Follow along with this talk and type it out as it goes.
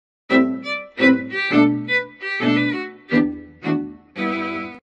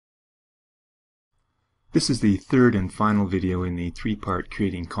This is the third and final video in the three-part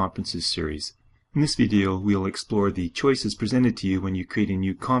Creating Conferences series. In this video, we'll explore the choices presented to you when you create a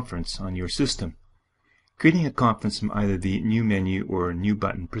new conference on your system. Creating a conference from either the New menu or New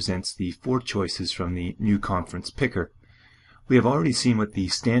button presents the 4 choices from the New Conference Picker. We have already seen what the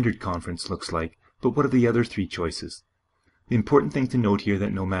standard conference looks like, but what are the other 3 choices? The important thing to note here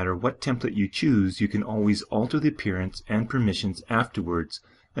that no matter what template you choose, you can always alter the appearance and permissions afterwards,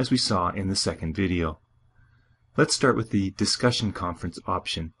 as we saw in the second video. Let's start with the Discussion Conference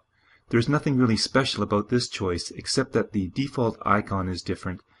option. There's nothing really special about this choice except that the default icon is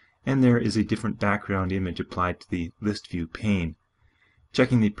different and there is a different background image applied to the List View pane.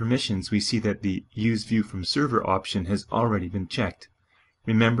 Checking the permissions, we see that the Use View from Server option has already been checked.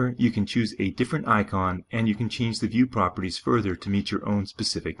 Remember, you can choose a different icon and you can change the view properties further to meet your own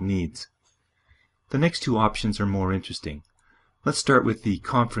specific needs. The next 2 options are more interesting. Let's start with the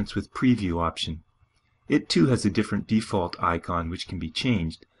Conference with Preview option. It too has a different default icon which can be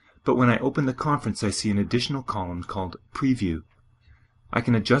changed, but when I open the conference I see an additional column called Preview. I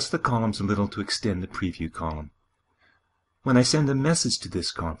can adjust the columns a little to extend the Preview column. When I send a message to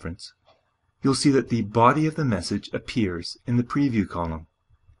this conference, you'll see that the body of the message appears in the Preview column.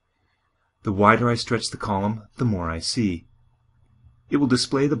 The wider I stretch the column, the more I see. It will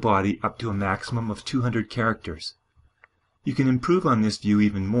display the body up to a maximum of 200 characters. You can improve on this view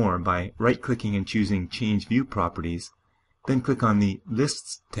even more by right-clicking and choosing Change View Properties, then click on the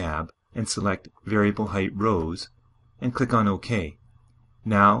Lists tab and select Variable Height Rows, and click on OK.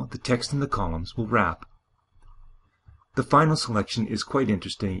 Now the text in the columns will wrap. The final selection is quite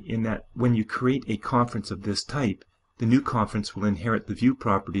interesting in that when you create a conference of this type, the new conference will inherit the view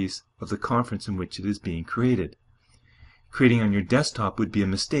properties of the conference in which it is being created. Creating on your desktop would be a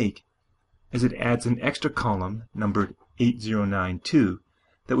mistake, as it adds an extra column numbered 8092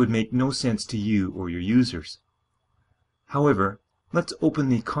 that would make no sense to you or your users. However, let's open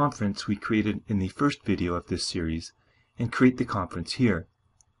the conference we created in the first video of this series and create the conference here.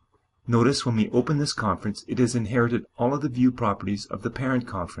 Notice when we open this conference, it has inherited all of the view properties of the parent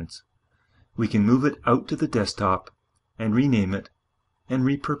conference. We can move it out to the desktop and rename it and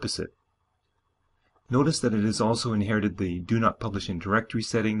repurpose it. Notice that it has also inherited the Do Not Publish in Directory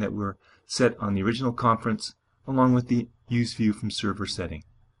setting that were set on the original conference, along with the Use View from Server setting.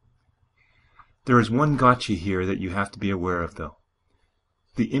 There is one gotcha here that you have to be aware of though.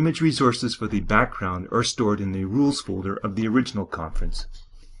 The image resources for the background are stored in the Rules folder of the original conference.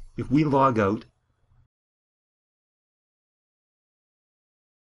 If we log out,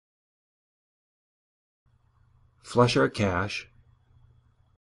 flush our cache,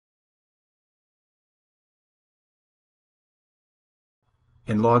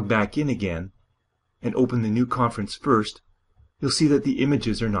 and log back in again, and open the new conference first, you'll see that the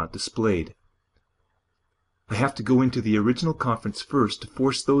images are not displayed. I have to go into the original conference first to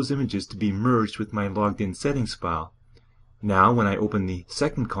force those images to be merged with my logged in settings file. Now when I open the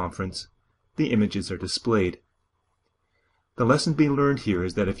second conference, the images are displayed. The lesson being learned here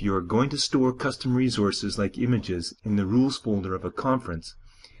is that if you are going to store custom resources like images in the Rules folder of a conference,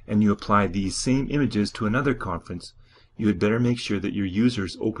 and you apply these same images to another conference, you had better make sure that your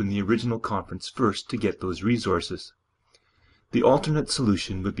users open the original conference first to get those resources. The alternate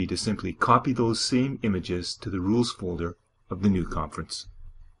solution would be to simply copy those same images to the Rules folder of the new conference.